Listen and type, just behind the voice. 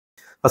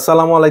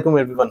আসসালামু আলাইকুম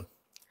এভরিওয়ান।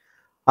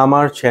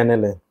 আমার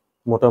চ্যানেলে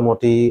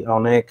মোটামুটি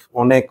অনেক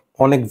অনেক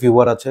অনেক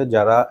ভিউয়ার আছে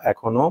যারা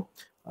এখনো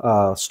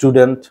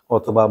স্টুডেন্ট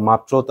অথবা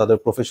মাত্র তাদের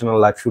প্রফেশনাল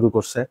লাইফ শুরু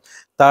করছে।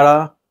 তারা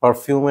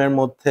পারফিউমের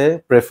মধ্যে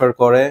প্রেফার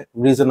করে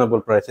রিজনেবল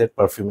প্রাইসের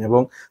পারফিউম,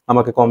 এবং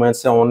আমাকে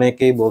কমেন্টসে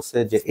অনেকেই বলছে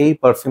যে এই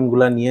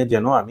পারফিউমগুলো নিয়ে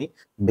যেন আমি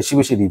বেশি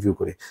বেশি রিভিউ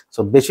করি। সো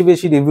বেশি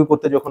বেশি রিভিউ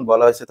করতে যখন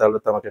বলা হয়েছে তাহলে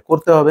তো আমাকে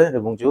করতে হবে,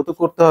 এবং যেহেতু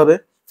করতে হবে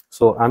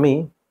সো আমি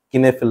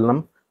কিনে ফেললাম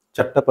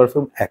 4টা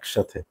পারফিউম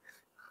একসাথে,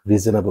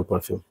 রিজনেবল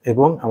পারফিউম।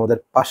 এবং আমাদের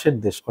পাশের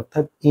দেশ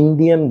অর্থাৎ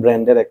ইন্ডিয়ান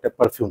ব্র্যান্ডের একটা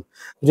পারফিউম,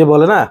 যে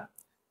বলে না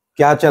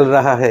ক্যা চল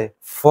রাহা হ্যায়,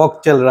 ফগ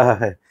চল রাহা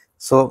হ্যায়।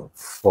 সো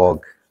ফগ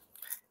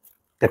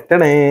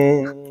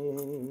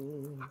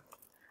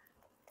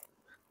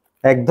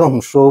একদম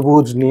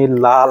সবুজ নীল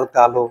লাল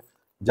কালো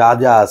যা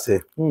যা আছে।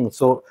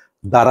 সো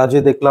দারাজে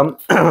দেখলাম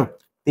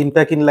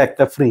 3টা কিনলে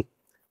একটা ফ্রি,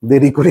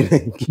 দেরি করি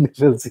নাই কিনে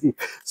ফেলছি।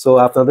 সো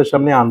আপনাদের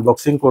সামনে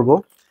আনবক্সিং করব।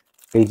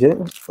 এই যে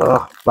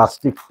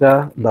প্লাস্টিকটা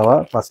দেওয়া,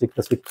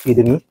 প্লাস্টিকটা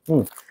ফিরে নি।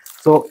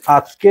 তো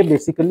আজকে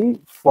বেসিক্যালি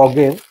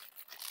ফগের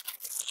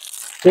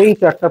এই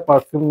 4টা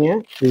পারফিউম নিয়ে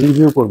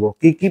রিভিউ করব।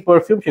 কি কি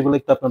পারফিউম সেগুলো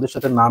একটু আপনাদের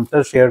সাথে নামটা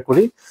শেয়ার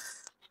করি।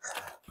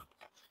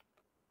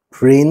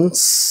 Prince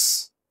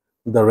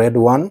the red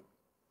one,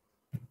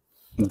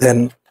 then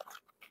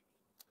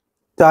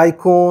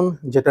tycoon,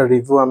 যেটা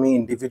রিভিউ আমি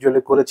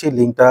ইন্ডিভিজুয়ালি করেছি,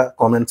 লিঙ্কটা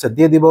কমেন্টসে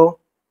দিয়ে দিব।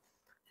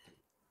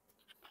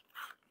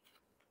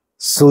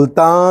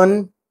 সুলতান,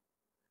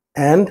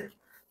 অ্যান্ড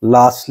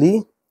লাস্টলি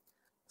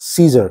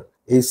সিজার।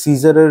 এই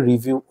সিজারের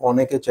রিভিউ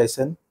অনেকে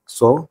চাইছেন,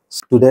 সো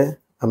টুডে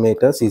আমি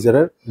এটা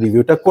সিজারের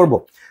রিভিউটা করব।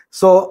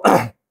 সো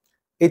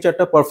এই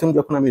 4টা পারফিউম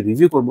যখন আমি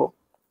রিভিউ করব,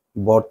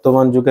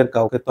 বর্তমান যুগের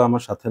কাউকে তো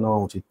আমার সাথে নেওয়া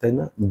উচিত, তাই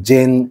না?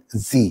 জেন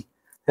জি,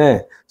 হ্যাঁ।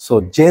 সো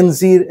জেন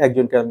জির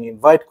একজনকে আমি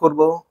ইনভাইট করব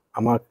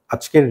আমার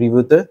আজকের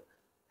রিভিউতে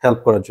হেল্প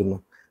করার জন্য।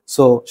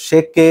 সো সে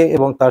কে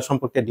এবং তার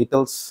সম্পর্কে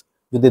ডিটেলস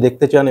যদি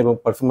দেখতে চান এবং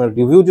পারফিউমের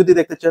রিভিউ যদি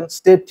দেখতে চান,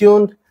 stay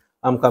tuned,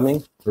 I am coming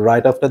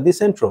right after this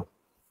intro.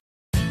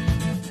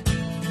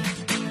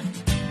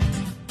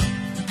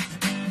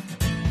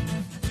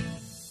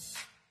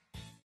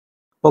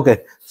 Okay,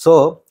 so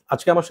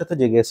আজকে আমার সাথে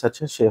যে গেস্ট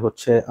আছে সে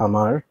হচ্ছে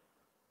আমার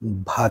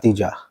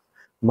ভাতিজা,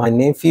 মাই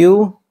Nephew,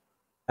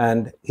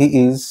 and he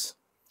is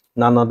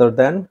none other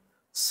than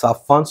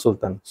Safwan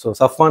Sultan. So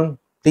Safwan,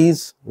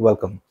 please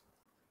welcome.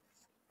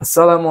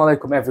 Assalamu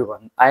alaikum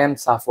everyone. I am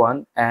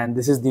Safwan and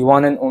this is the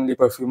one and only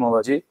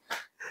Perfumology,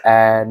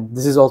 and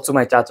this is also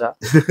my chacha.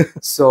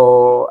 So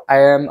I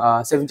am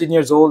 17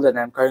 years old and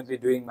I'm currently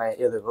doing my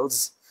A-levels.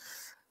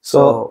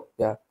 So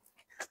yeah.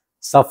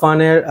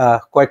 সাফওয়ানের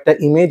কয়েকটা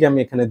image আমি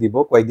এখানে দিব।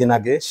 কয়েকদিন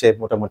আগে সে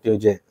মোটামুটি ওই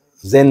যে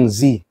gen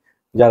জি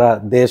যারা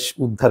দেশ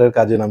উদ্ধারের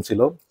কাজে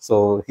নামছিল, so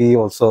he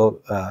also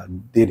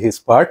did his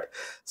part.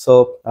 So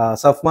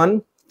Safwan,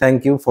 thank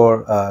you for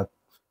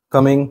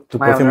coming to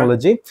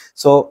পারফিউমোলজি।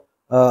 So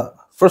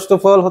first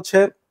of all হচ্ছে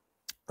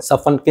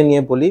সাফওয়ানকে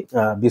নিয়ে বলি,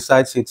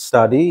 besides his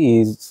study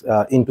is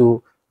into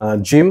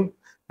gym,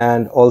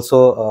 and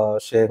also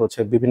সে হচ্ছে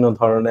বিভিন্ন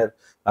ধরনের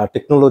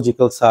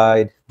টেকনোলজিক্যাল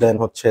সাইড, দেন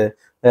হচ্ছে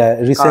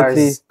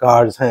রিসেন্টলি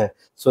কার্স, হ্যাঁ।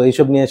 সো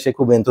এইসব নিয়ে সে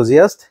খুব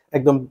এনথুজিয়াস্ট,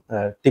 একদম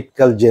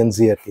টিপিক্যাল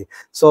জেনজি আর কি।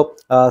 সো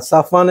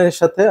সাফওয়ানের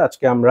সাথে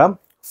আজকে আমরা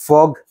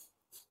ফগ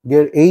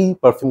এর এই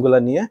পারফিউমগুলো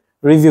নিয়ে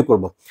রিভিউ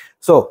করব।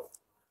 সো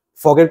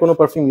ফগের কোনো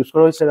পারফিউম ইউজ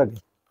করা হয়েছে আগে?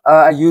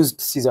 I used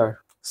Czer.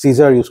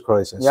 Czer use করা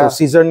হয়েছে। সো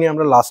Czer নিয়ে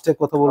আমরা লাস্টে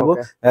কথা বলবো,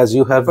 as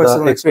you have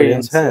the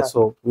experience, হ্যাঁ। So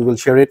we will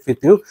share it with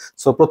you.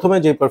 So প্রথমে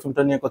যে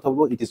পারফিউমটা নিয়ে কথা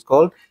বলবো, it is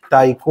called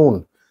tycoon.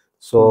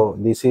 So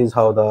this is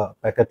how the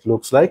packet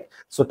looks like.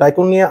 So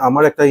Tycoon নিয়ে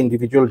আমার একটা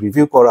ইন্ডিভিজুয়াল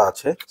রিভিউ করা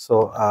আছে। So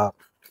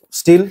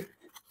still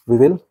we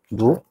will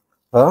do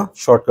a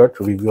shortcut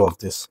review of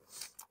this.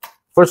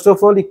 First of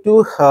all একটু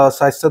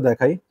সাইজটা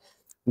দেখাই।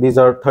 These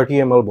are 30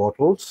 ml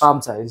bottles, palm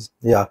size.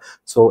 Yeah.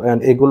 So and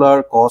এগুলার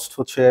cost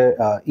হচ্ছে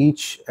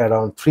each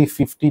around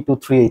 350 to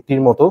 380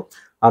 এর মতো।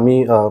 আমি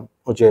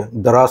ওই যে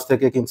দারাজ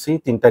থেকে কিনছি,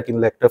 3টা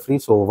কিনলে একটা ফ্রি।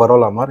 সো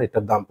ওভারঅল আমার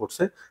এটার দাম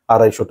পড়ছে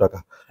 250 টাকা।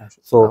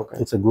 So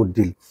it's a good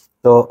deal.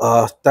 তো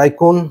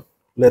tycoon,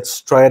 let's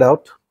try it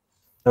out.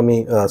 আমি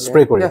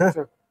স্প্রে করি, হ্যাঁ।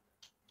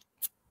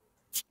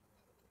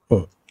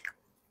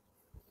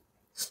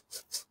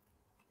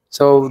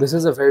 So this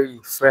is a very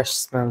fresh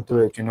smell to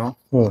it, you know.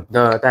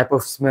 The type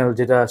of smell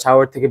যেটা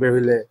শাওয়ার থেকে বের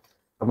হইলে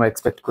আমরা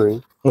এক্সপেক্ট করি।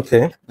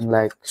 Okay.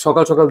 Like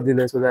সকাল সকাল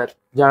দিলে, so that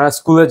যারা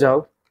স্কুলে যাও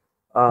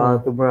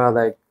তোমরা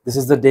like this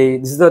is the day,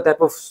 this is the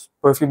type of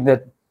perfume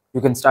that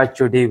you can start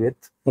your day with.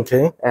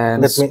 Okay. And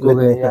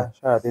স্কুলে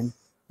সারাদিন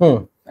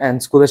and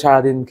স্কুলে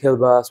সারাদিন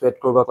খেলবা, sweat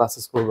করবা,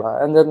 classes করবা,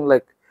 and then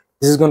like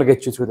this is going to get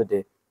you through the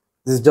day.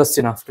 This is just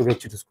enough to get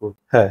you to school.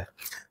 হ্যাঁ।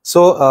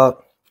 So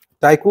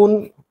tycoon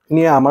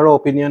নিয়ে আমারও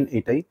অপিনিয়ন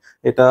এটাই,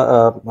 এটা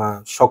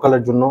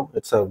সকালের জন্য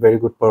it's a very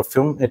good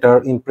perfume. এটার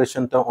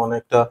ইমপ্রেশনটা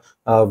অনেকটা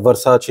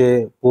ভার্সাচে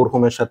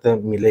পারফিউমের সাথে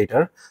মিলে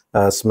এটার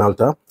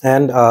স্মেলটা।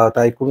 অ্যান্ড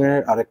টাইকুনের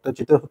আরেকটা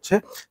যেটা হচ্ছে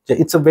যে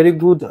it's a very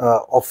good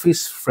office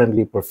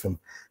friendly perfume.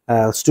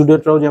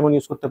 স্টুডেন্টরাও যেমন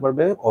ইউজ করতে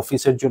পারবে,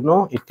 অফিসের জন্য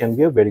it can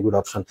be a very good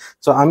option.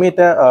 So আমি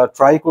এটা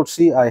ট্রাই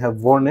করছি, আই হ্যাভ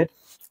ওয়ার্ন ইট।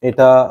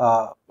 এটা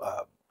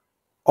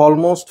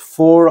অলমোস্ট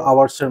 4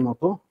 আওয়ার্সের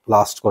মতো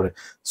লাস্ট করে।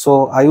 সো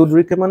আই উড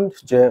রিকমেন্ড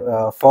যে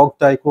ফগ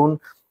টাইকুন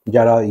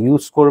যারা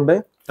ইউজ করবে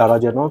তারা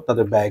যেন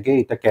তাদের ব্যাগে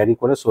এটা ক্যারি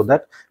করে, so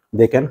that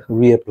they can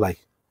reapply.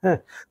 হ্যাঁ,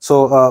 সো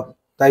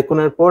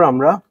টাইকুনের পর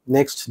আমরা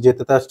নেক্সট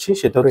যেতে আসছি,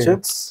 সেটা হচ্ছে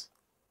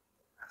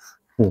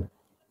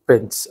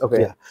Prince. Okay,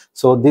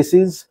 so this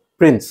is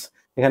Prince.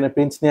 এখানে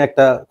প্রিন্স নিয়ে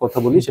একটা কথা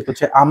বলি, সেটা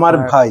হচ্ছে আমার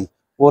ভাই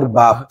ওর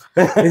বাপ।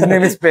 His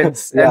name is Prince,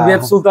 and we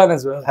have Sultan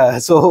as well. হ্যাঁ,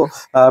 সো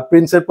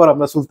প্রিন্সের পর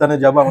আমরা সুলতানে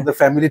যাব। আমাদের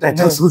ফ্যামিলি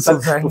টাইটেল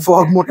সুলতান।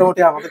 ফগ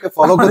মোটামুটি আমাদেরকে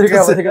ফলো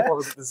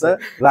করতেছে।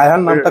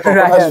 রায়হান নামটা কখন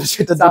আসবে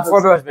সেটা,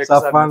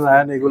 সাফওয়ান,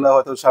 রায়হান এগুলা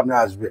হয়তো সামনে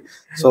আসবে।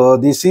 So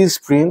this is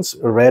Prince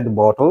red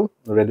bottle,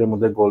 red এর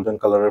মধ্যে গোল্ডেন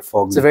কালারের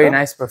fog. It's a very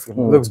nice perfume.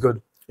 Looks good.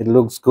 It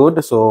looks good.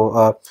 So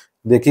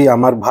দেখি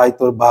আমার ভাই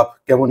তোর বাপ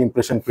কেমন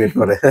ইমপ্রেশন ক্রিয়েট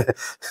করে।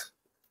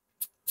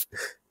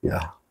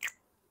 Yeah.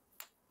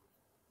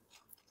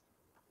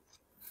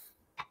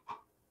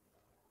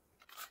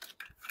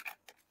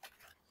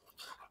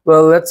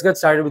 Well, let's get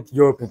started with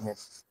your opinion.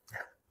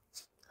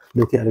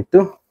 দেখি আরেকটু।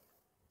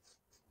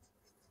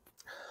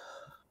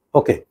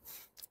 ওকে,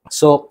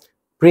 সো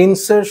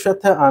প্রিন্সের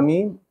সাথে আমি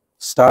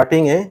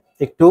স্টার্টিং এ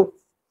একটু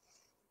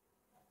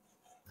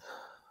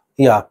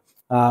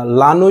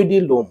লানোইডি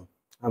লোম,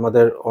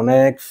 আমাদের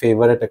অনেক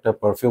ফেভারিট একটা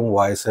পারফিউম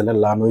ওয়াইএসএল এর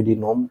লানোইডি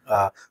লোম,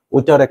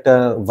 ওইটার একটা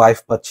ভাইব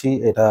পাচ্ছি।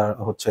 এটা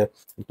হচ্ছে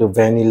একটু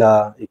ভ্যানিলা,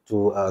 একটু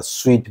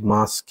সুইট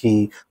মাস্কি,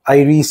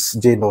 আইরিস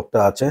যে নোটটা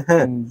আছে,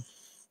 হ্যাঁ,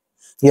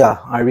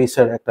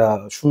 আইরিসের একটা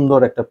সুন্দর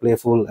একটা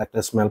প্লেফুল একটা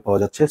স্মেল পাওয়া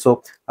যাচ্ছে। So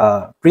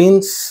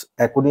Prince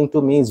according to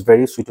me is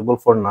very suitable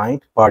for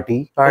night party.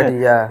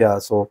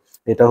 So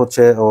এটা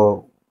হচ্ছে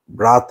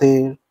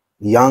রাতের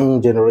young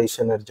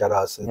generationের যারা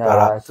আছে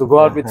তারা to go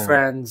out with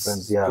friends,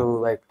 to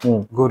like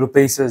go to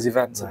places,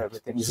 events, and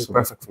everything. This is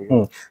perfect for you.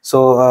 So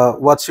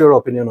what's your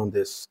opinion on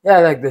this? Yeah,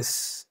 I like this,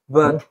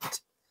 but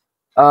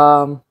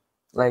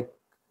like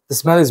the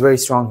smell is very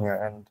strong here,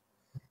 and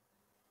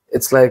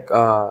it's like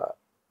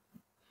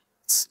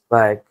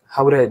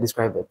how would I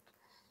describe it?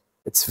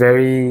 It's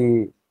very,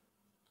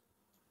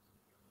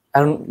 I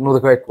don't know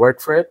the correct word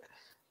for it,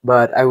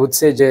 but I would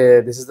say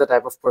this is the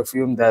type of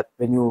perfume that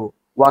when you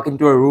walk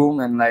into a room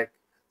and like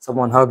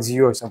someone hugs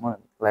you or someone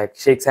like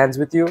shakes hands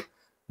with you,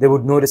 they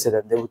would notice it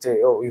and they would say,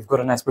 "Oh, you've got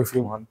a nice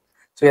perfume on."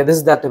 So yeah, this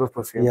is that type of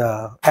perfume.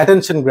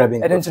 Attention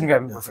grabbing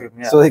perfume.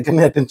 So they can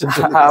attention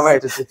to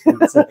right.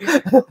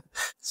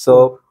 So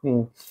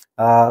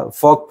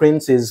Fog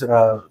Prince is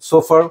so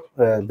far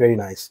very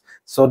nice.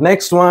 So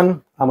next one,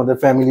 আমাদের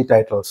family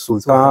title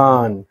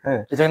Sultan.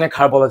 এটা না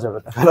খারাপ বলা যাবে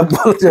না,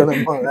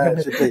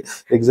 সেটাই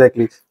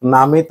exactly,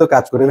 নামই তো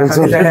কাজ করে।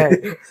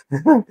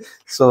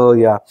 So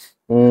yeah,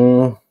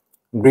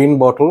 green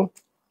bottle.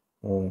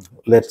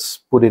 Let's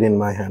put it in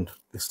my hand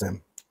this time.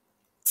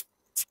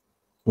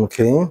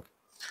 Okay,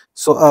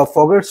 so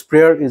Fogger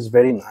sprayer is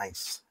very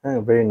nice,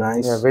 very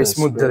nice. Yeah, very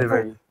smooth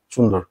delivery.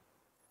 Sundar.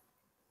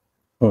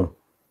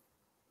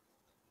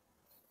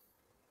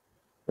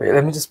 Wait,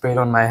 let me just spray it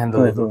on my hand a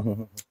little.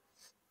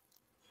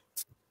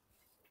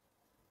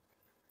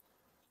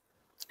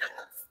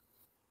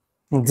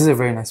 This is a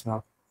very nice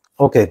smell.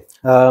 Okay,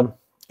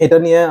 এটা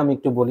নিয়ে আমি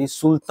একটু বলি।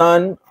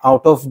 সুলতান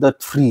out of the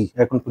 3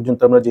 এখন পর্যন্ত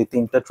আমরা যে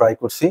 3টা ট্রাই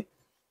করছি,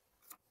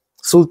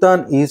 সুলতান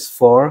is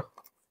for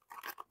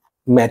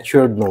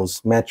matured nose,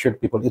 matured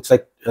people. It's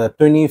like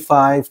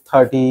 25,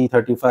 30,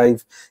 35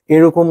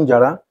 এরকম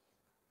যারা,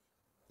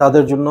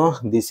 তাদের জন্য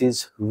দিস ইজ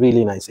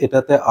রিয়েলি নাইস।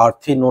 এটাতে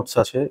আর্থি নোটস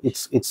আছে।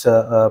 ইটস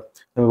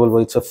আমি বলবো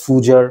ইটস আ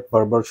ফুজার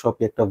বারবার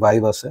শপে একটা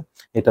ভাইব আছে।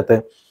 এটাতে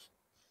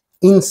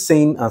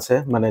ইনসেইন আছে,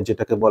 মানে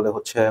যেটাকে বলে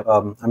হচ্ছে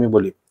আমি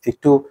বলি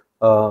একটু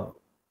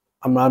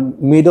আমরা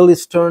মিডল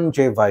ইস্টার্ন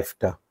যে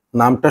ভাইবটা,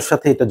 নামটার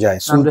সাথে এটা যায়।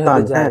 সুলতান,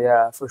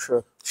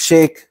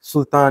 শেখ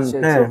সুলতান,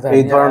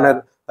 এই ধরনের।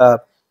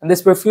 And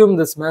this perfume,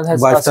 the smell has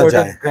a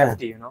certain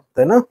gravity, you know.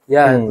 তাই না?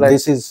 Like,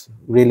 this is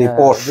really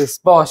posh. This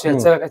posh,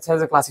 it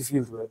has a classy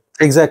feel to it.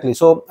 Exactly.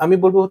 So আমি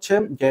বলবো হচ্ছে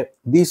যে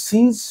this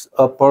is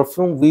a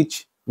perfume which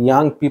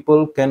young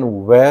people can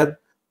wear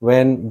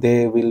when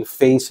they will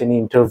face any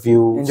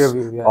interviews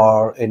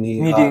or any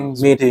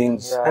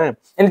meetings.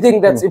 Anything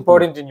that's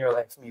important in your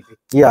life, maybe.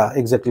 Yeah,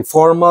 exactly.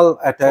 Formal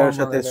attire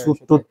সাথে suit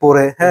টুট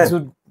পরে,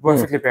 should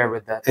perfectly pair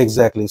with that.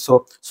 Exactly. So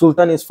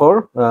Sultan is for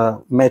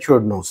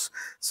matured nose.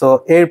 So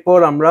এরপর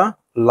আমরা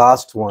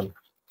last one,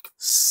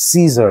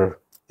 Czer.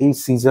 এই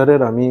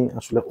সিজারের আমি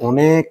আসলে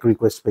অনেক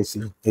request পাইছি।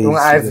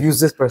 I've used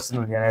this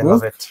personally and I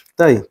love it.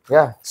 তাই?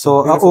 Yeah. So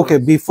okay,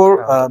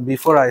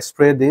 before I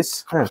spray this,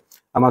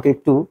 আমাকে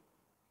একটু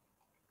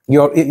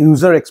your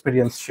user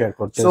experience share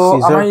করতে। So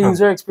আমার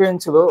user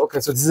experience হলো, okay,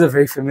 so this is a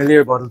very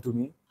familiar bottle to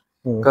me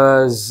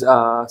because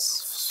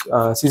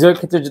Czer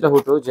ক্ষেত্রে যেটা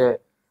হতো যে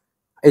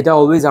এটা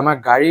অলওয়েজ আমার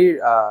গাড়ির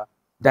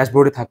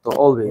ড্যাশবোর্ডে থাকতো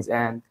অলওয়েজ,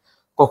 and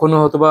কখনো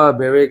হয়তো বা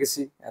বের হয়ে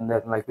গেছি and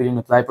then like we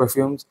didn't apply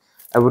perfumes,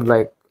 I would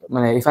like,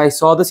 if I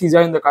saw the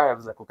Czer in the car, I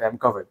was like, okay, I'm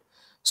covered.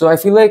 So I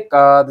feel like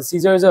the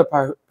Czer is a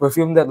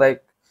perfume that like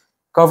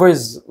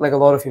covers like a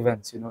lot of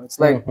events, you know. It's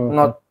like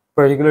not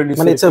particularly,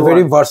 it's a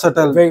very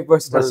versatile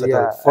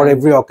yeah, for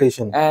every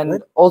occasion. And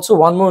right? Also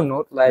one more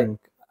note, like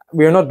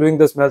we are not doing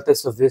the smell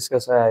test of this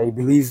because I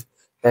believe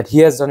that he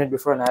has done it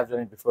before and I have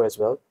done it before as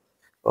well.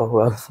 Oh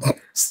well.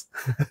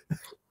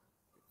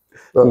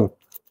 Well,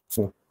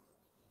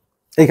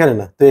 এখানে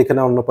না তো এখানে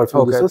অন্য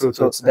perfume okay, দিছস true,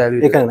 so it's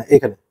diluted. এখানে না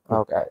এখানে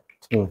Okay.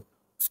 Hmm.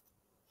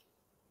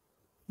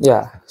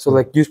 Yeah. So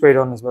like you spray it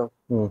on as well.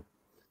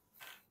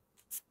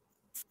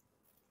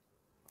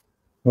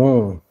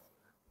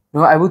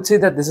 No, I would say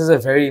that this is a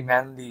very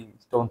manly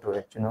tone to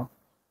it, you know,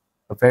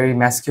 a very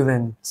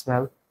masculine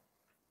smell.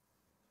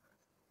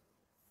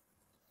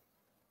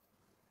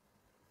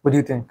 What do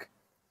you think?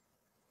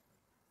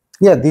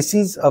 Yeah, this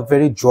is a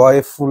very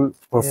joyful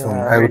perfume.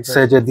 Yeah, I very would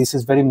say that this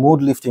is very mood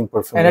lifting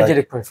perfume,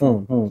 Energetic perfume.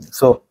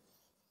 So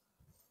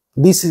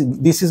this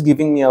is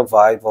giving me a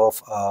vibe of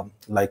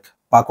like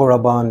Paco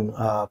Rabanne,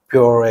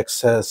 pure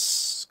excess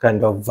kind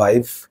of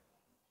vibe.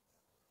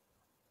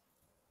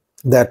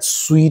 That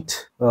sweet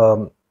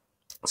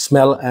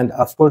smell, and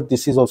of course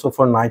this is also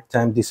for night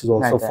time. This is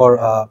also Nighttime, for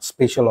yeah.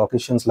 special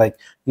occasions like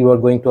you are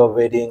going to a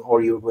wedding or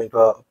you are going to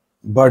a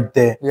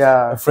birthday,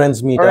 Yeah. friends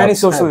meet Or up, any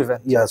social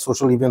event. Yeah,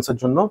 social events at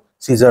jonno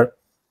Czer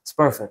It's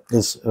perfect.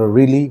 is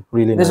really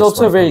There's nice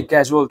also a perfume. very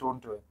casual tone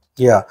to it.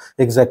 Yeah,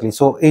 exactly.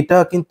 So এটা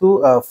কিন্তু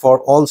for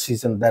all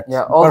season, that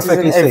Yeah, all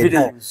perfectly season, said.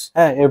 everyday use.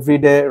 হ্যাঁ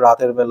everyday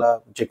রাতের বেলা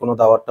যে কোনো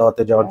দাওয়াত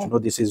টাওয়াতে যাওয়ার জন্য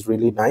this is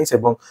really nice,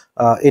 এবং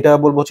এটা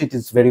বলবো যে it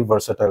is very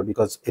versatile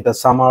because এটা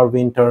summer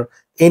winter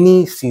any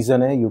season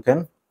you can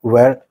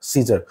wear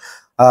Czer.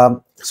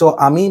 So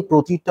আমি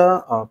প্রতিটা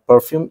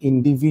perfume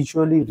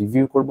individually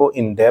review করব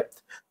in depth.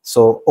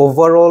 So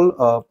overall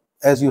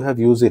as you have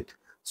used it,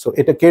 so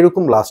এটা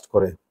কিরকম last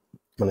করে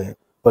মানে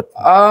but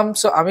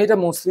So I mean, I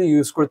mostly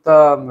use kurta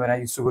when I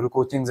used to go to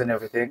coachings and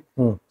everything.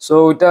 So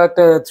it took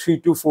 3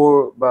 to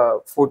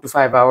 4 to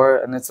 5 hour,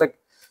 and it's like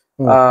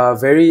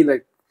very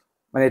like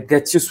when it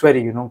gets you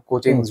sweaty, you know,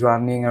 coachings,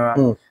 running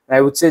around. And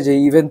I would say that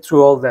even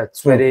through all that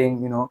sweating,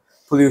 you know,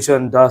 pollution,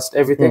 dust,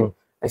 everything,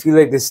 I feel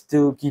like this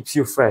still keeps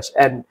you fresh.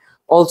 And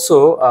also,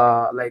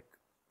 like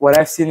what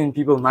I've seen in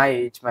people my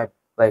age, my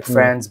like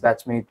friends,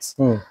 batchmates.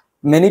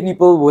 Many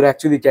people would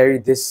actually carry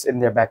this in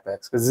their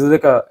backpacks because this is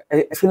like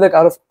I feel like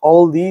out of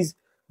all these,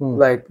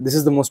 like this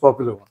is the most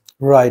popular one.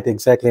 Right,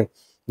 exactly.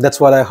 That's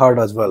what I heard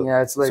as well.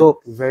 Yeah, it's like so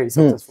very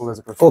successful as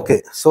a perfume. Okay,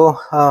 so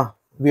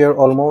we are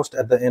almost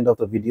at the end of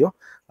the video.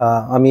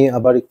 আমি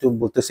আবার একটু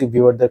বলতেছি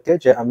ভিউয়ারদেরকে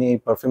যে আমি এই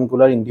perfume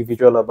গুলার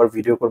individual আবার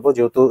video করব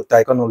যেহেতু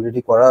টাইকন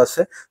অলরেডি করা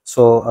আছে।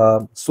 সো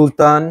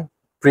সুলতান,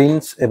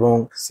 প্রিন্স এবং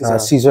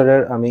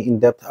সিজারের আমি ইন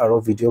ডেপথ আরো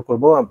ভিডিও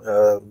করব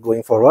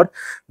going forward,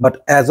 but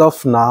as of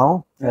now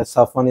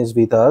Safwan is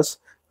with us,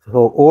 তো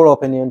ওর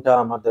অপিনিয়নটা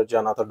আমাদের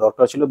জানাটা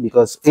দরকার ছিল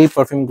বিকজ এই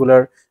পারফিউম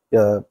গুলার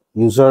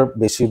ইউজার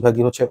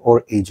বেশিরভাগই হচ্ছে ওর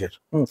এজের।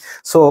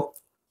 সো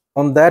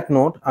অন দ্যাট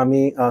নোট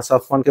আমি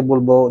সাফওয়ানকে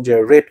বলবো যে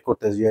রেট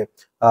করতে, যে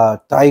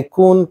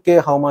tycoon K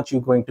how much you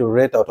going to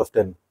rate out of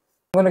 10?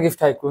 I'm gonna give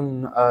Tycoon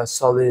a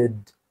solid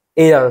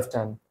 8 out of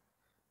 10.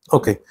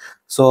 Okay,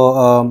 so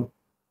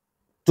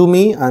to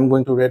me I'm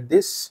going to rate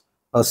this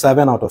a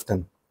 7 out of 10.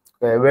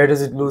 Okay, where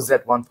does it lose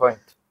at one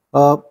point?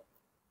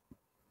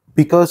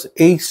 Because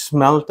এই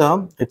স্মেলটা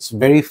it's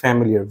very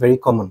familiar, very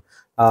common.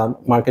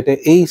 মার্কেটে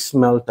এই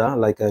স্মেলটা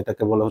like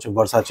এটাকে বলা হচ্ছে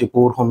Versace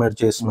পুর হোমের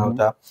যে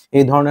স্মেলটা,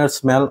 এই ধরনের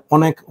স্মেল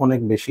অনেক অনেক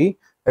বেশি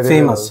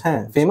ফেমাস,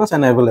 হ্যাঁ ফেমাস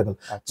এন্ড অ্যাভেলেবল।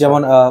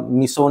 যেমন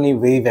মিসোনি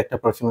ওয়েভ একটা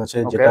পারফিউম আছে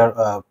যেটার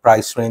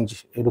প্রাইস রেঞ্জ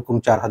এরকম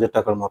 4000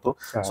 টাকার মতো,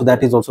 so that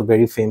is also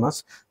very famous.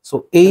 So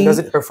এই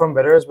does it perform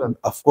better as well?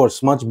 Of course,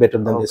 much better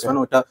than this one.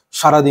 ওটা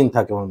সারা দিন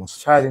থাকে অলমোস্ট,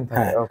 সারা দিন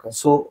থাকে। ওকে,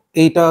 সো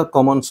এইটা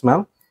কমন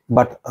স্মেল,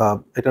 বাট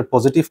এটার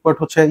পজিটিভ পার্ট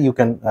হচ্ছে you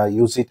can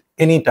use it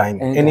any time,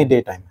 any day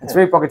time. It's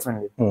very pocket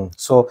friendly.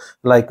 So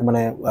like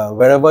মানে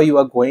wherever you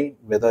are going,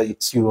 whether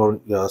it's your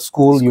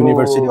school,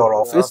 university or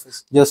office,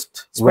 just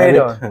spray wear it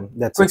it. on.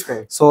 That's Quick it.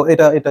 spray. So it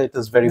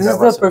is very This is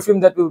the perfume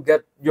that will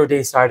get your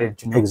day started,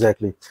 you know?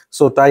 Exactly.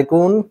 So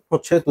Tycoon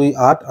হচ্ছে তুই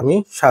 8, আমি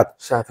 7।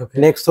 Okay.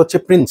 Next হচ্ছে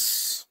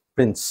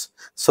Prince.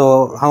 So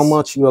how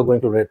much you are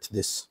going to rate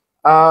this?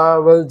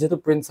 Well, যেহেতু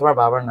Prince আমার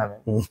বাবার নামে,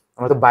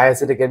 আমার তো bias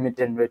এটাকে আমি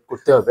 10 rate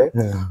করতে হবে,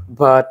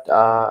 but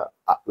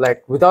like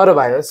without a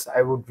bias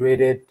I would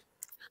rate it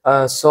a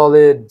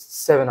solid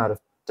 7 out of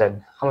 10.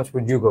 How much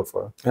would you go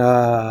for?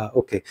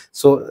 Okay,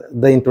 so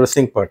the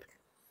interesting part,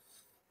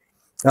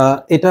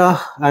 এটা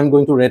I'm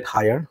going to rate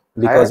higher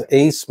because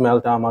এই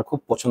স্মেলটা আমার খুব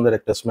পছন্দের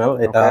একটা smell.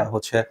 এটা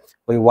হচ্ছে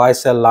ওই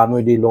YSL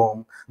লানুই ডি লোম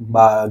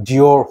বা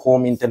ডিওর হোম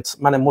ইন্টেন্স,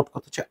 মানে মোট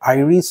কথা হচ্ছে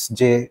আইরিস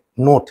যে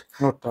নোট,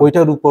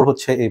 ওইটার উপর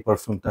হচ্ছে এই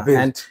পারফিউমটা।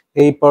 এন্ড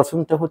এই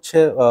পারফিউমটা হচ্ছে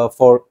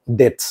ফর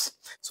ডেটস।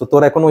 সো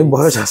তোর এখন ওই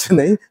বয়স আছে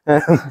নাই,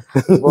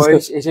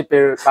 বয়স এসে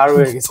পার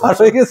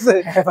হয়ে গেছে।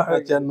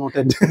 আচ্ছা,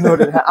 নোটেড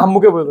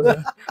আম্মুকে বলবো।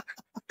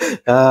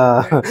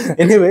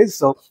 Anyway,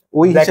 so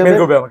ওই হিসেবে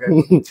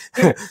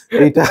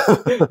এইটা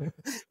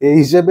এই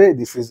হিসেবে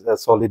this is a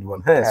solid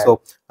one. So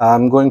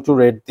I'm going to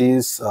rate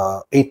this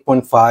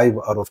 8.5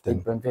 out of 10.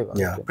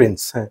 8.5. Yeah,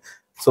 Prince.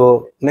 So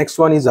next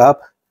one is up,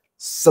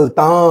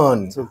 Sultan.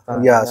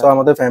 Yeah, so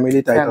আমাদের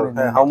family title.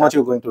 How much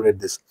you going to rate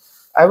this?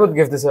 I would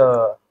give this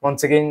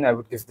once again I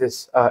would give this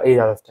 8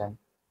 out of 10.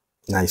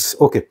 Nice.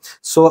 Okay,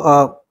 so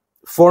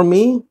For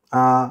me,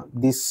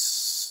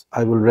 this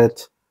I will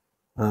rate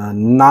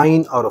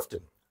 9 out of 10.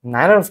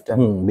 9 out of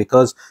 10.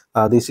 Because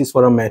this is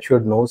for a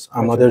matured nose.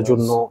 আমাদের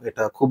জন্য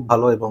এটা খুব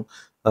ভালো এবং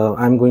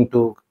I'm going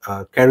to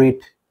carry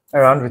it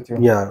around with you.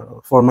 Yeah,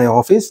 for my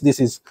office. This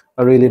is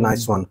a really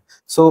nice one.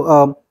 So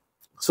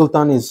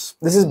Sultan is.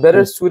 This is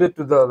better suited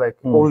to the like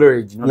older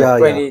age, you know, Yeah,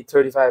 like 20,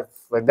 35,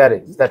 like that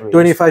age, that range.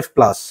 25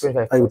 plus,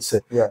 25 I would say.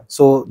 Yeah.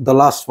 So the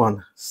last one,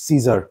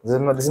 Czer.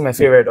 This is my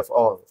favorite of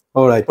all.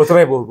 All right.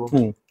 প্রথমে বলবো।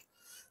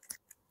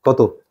 কত?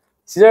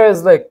 Czer is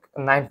like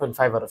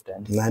 9.5 out of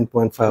 10.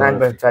 9.5.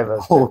 9.5 out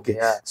of 10. Okay.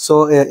 Yeah. So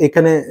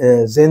এখানে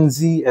Gen Z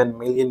and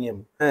Millennium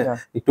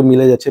একটু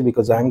মিলে যাচ্ছে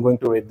because I'm going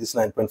to rate this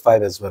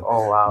 9.5 as well.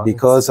 Oh wow.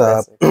 Because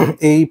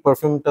এই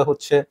পারফিউমটা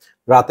হচ্ছে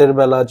রাতের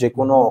বেলা যে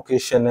কোনো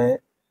অকেশনে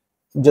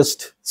just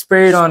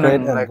spray it on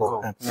and like go.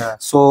 Yeah.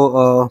 So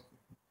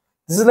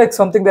this is like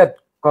something that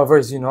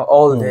covers, you know,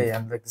 all day,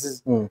 and like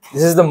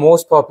this is the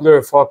most popular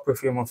FOGG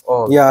perfume of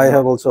all. Yeah, I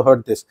have also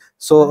heard this.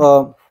 So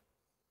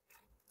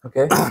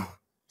okay.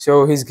 So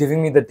he's giving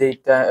me the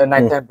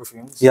nighttime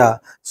perfumes. Yeah.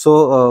 So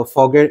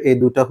FOGG এর এই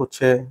দুটো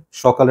হচ্ছে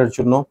সকালের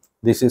জন্য.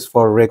 This is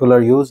for regular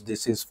use.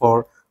 This is for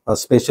a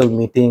special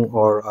meeting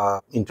or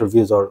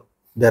interviews or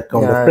that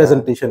kind of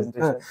presentation.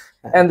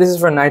 And this is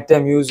for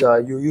nighttime use.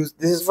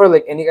 This is for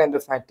like any kind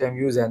of nighttime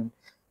use, and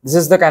this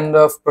is the kind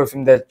of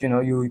perfume that, you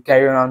know, you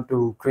carry around to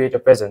create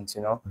a presence,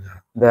 you know,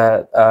 the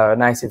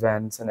nice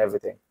events and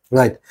everything.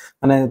 Right.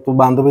 মানে তো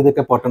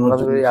বান্ধবীদেরকে পটানোর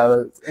জন্য,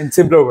 in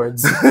simpler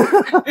words.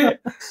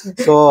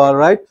 So all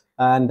right,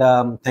 and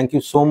thank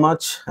you so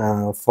much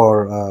for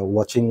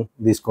watching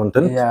this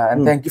content. Yeah, and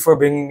thank you for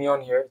bringing me on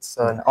here. It's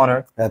an honor.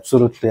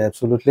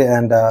 Absolutely,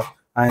 and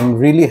I'm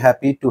really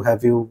happy to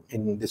have you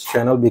in this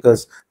channel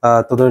because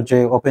তোদের যে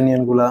opinion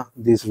গুলা,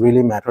 this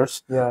really matters.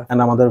 Yeah. And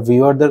আমাদের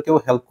viewer দেরকেও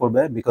help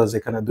করবে because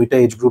এখানে দুইটা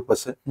age group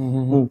আছে.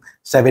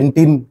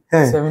 17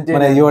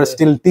 মানে you are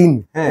still teen.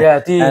 Yeah,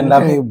 teen. And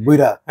আমি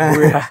বুইড়া.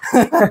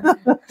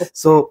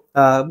 So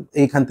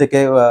এইখান থেকে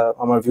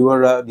আমার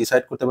ভিউয়াররা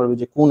ডিসাইড করতে পারবে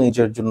যে কোন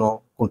এজের জন্য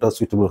কোনটা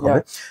সুইটেবল হবে।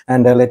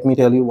 And let me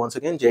tell you once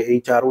again যে এই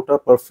চারটা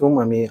পারফিউম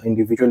আমি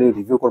ইন্ডিভিজুয়ালি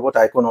রিভিউ করব।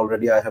 Tycoon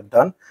already I have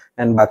done,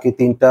 and বাকি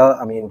তিনটা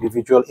আমি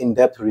ইন্ডিভিজুয়াল ইন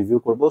ডেপথ রিভিউ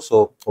করব। সো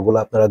ওগুলো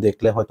আপনারা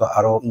দেখলে হয়তো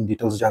আরো ইন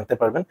ডিটেইলস জানতে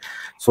পারবেন।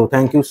 So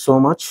thank you so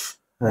much.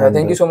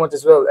 Thank you so much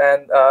as well.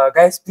 And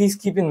guys, please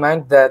keep in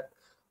mind that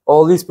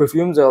all these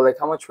perfumes are like,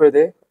 how much were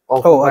they?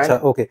 আচ্ছা,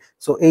 okay.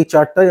 So এই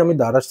চারটাই আমি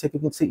দারাজ থেকে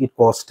কিনছি। It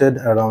costed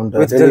around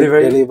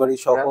delivery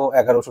সহ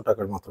 1100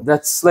 টাকার মতো।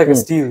 That's like a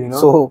steal, you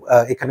know. So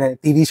এখানে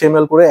 30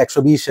 ml করে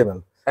 120 ml।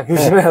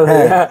 120 ml,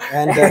 yeah.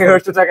 And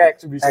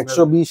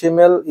 120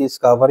 ml is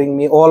covering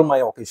me all my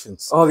occasions.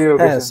 All the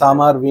occasions.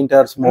 Summer,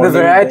 winters, morning. The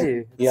variety.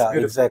 Yeah,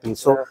 exactly.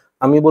 So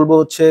আমি বলবো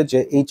হচ্ছে যে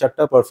এই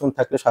চারটা পারফিউম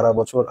থাকলে সারা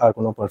বছর আর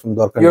কোনো পারফিউম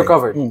দরকার নেই। You're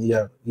covered.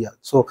 Yeah.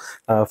 So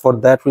for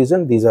that reason,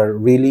 these are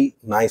really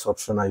nice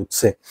option, I would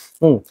say.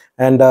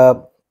 And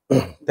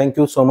thank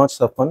you so much,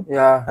 Sultan.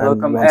 Yeah, and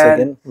welcome. Once and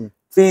again,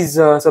 please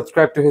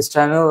subscribe to his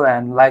channel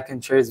and like and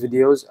share his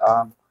videos.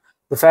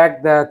 The fact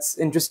that's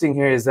interesting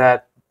here is that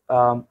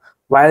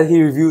while he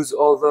reviews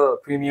all the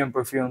premium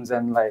perfumes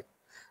and like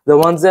the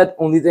ones that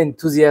only the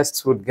enthusiasts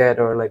would get,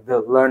 or like the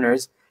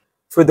learners,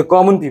 for the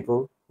common people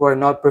who are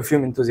not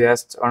perfume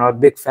enthusiasts or not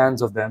big fans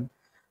of them,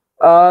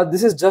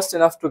 this is just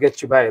enough to get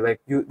you by. Like,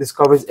 this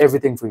covers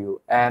everything for you.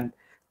 And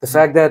the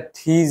fact that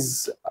he's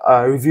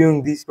reviewing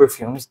these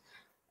perfumes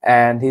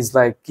and he's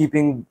like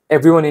keeping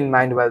everyone in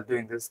mind while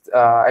doing this,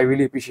 I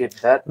really appreciate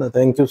that. No,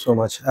 thank you so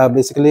much.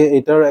 Basically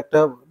etar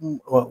ekta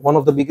one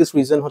of the biggest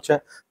reason hocche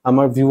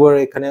amar viewer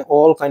ekhane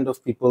all kind of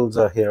peoples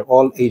are here,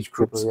 all age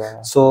groups.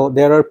 So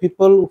there are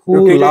people who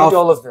love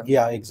all of them.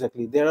 Yeah,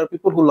 exactly. There are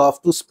people who love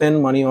to spend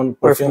money on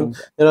perfume.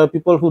 There are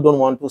people who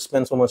don't want to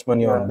spend so much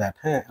money on that.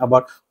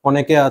 Abar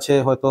oneke ache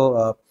hoyto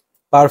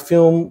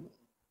perfume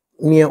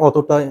নিয়ে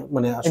অতটা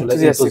মানে আসলে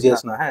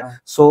enthusiast না।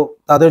 So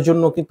তাদের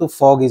জন্য কিন্তু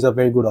FOGG is a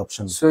very good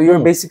option. So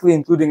you're basically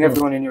including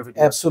everyone in your video.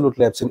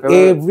 Absolutely.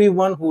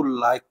 Everyone who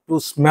like to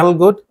smell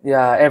good.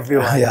 Yeah,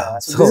 everyone.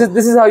 So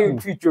this is how you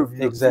treat your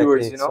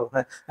viewers, you know.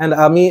 And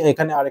আমি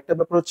এখানে আরেকটা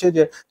ব্যাপার হচ্ছে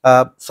যে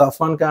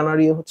Safwan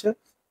canary হচ্ছে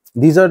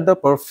these are the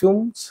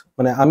perfumes,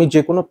 মানে আমি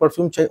যে কোনো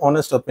পারফিউম চাই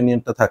honest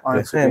opinionটা থাকবে।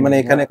 মানে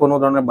এখানে কোনো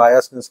ধরনের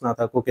biasness না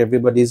থাকুক,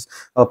 everybody's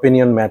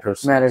opinion matters.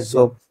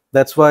 So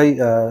that's why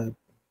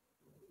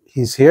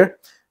he's here,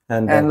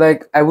 and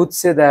like I would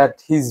say that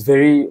he's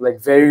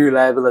very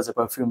reliable as a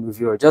perfume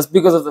reviewer, just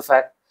because of the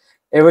fact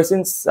ever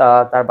since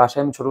তার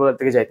বাসায় আমি ছোটবেলা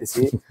থেকে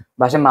যাইতেছি,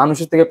 বাসায়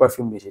মানুষের থেকে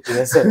পারফিউম বেশি, ঠিক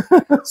আছে?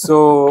 সো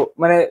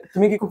মানে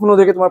তুমি কি কখনো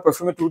ওদেরকে তোমার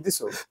পারফিউমের ট্যুর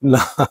দিছো?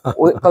 না,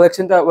 ওই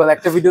কালেকশনটা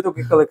একটা ভিডিও তো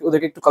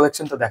ওদেরকে একটু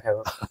কালেকশনটা দেখাও।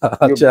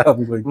 আচ্ছা,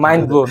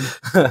 mind blown.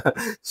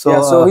 So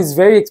he's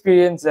very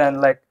experienced, and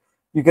like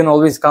you can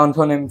always count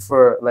on him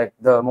for like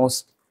the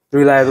most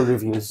reliable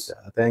reviews.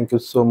 Thank you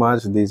so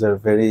much. These are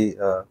very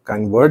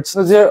kind words. So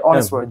they're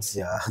honest words.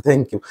 Yeah,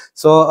 thank you.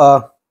 So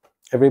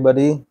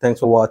everybody, thanks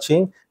for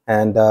watching,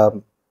 and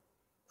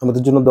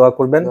আমাদের জন্য দোয়া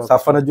করবেন, দোয়া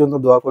সাফওয়ানের জন্য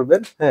দোয়া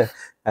করবেন। হ্যাঁ,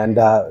 and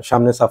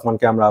সামনে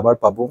সাফওয়ানকে আমরা আবার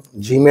পাবো,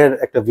 জিমের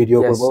একটা ভিডিও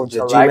Yes, করবো, যে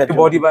inshallah. জিমের একটু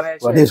body বানায়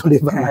এসে। বডি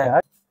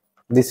বানায়।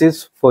 This is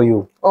for you.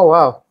 Oh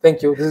wow, thank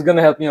you. This is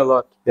gonna help me a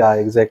lot. Yeah,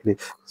 exactly.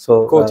 So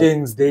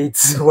Coachings,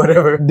 dates,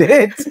 whatever.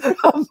 dates.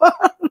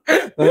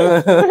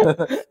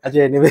 আচ্ছা,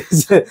 এনিওয়েজ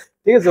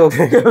ঠিক আছে,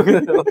 ওকে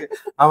ওকে,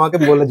 আমাকে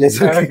বলে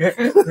যাইছে। Okay,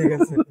 ঠিক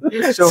আছে।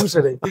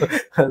 সমস্যা নেই।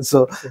 So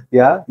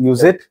yeah,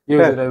 use it.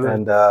 Use it, I will.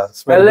 And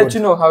smell I'll let good.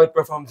 you know how it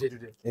performs day to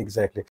day.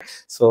 Exactly.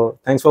 So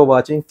thanks for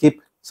watching. Keep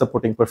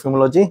supporting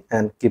Perfumology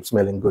and keep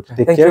smelling good.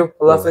 Take Thank care. you.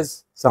 Allah Hafiz.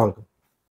 Assalamu alaikum.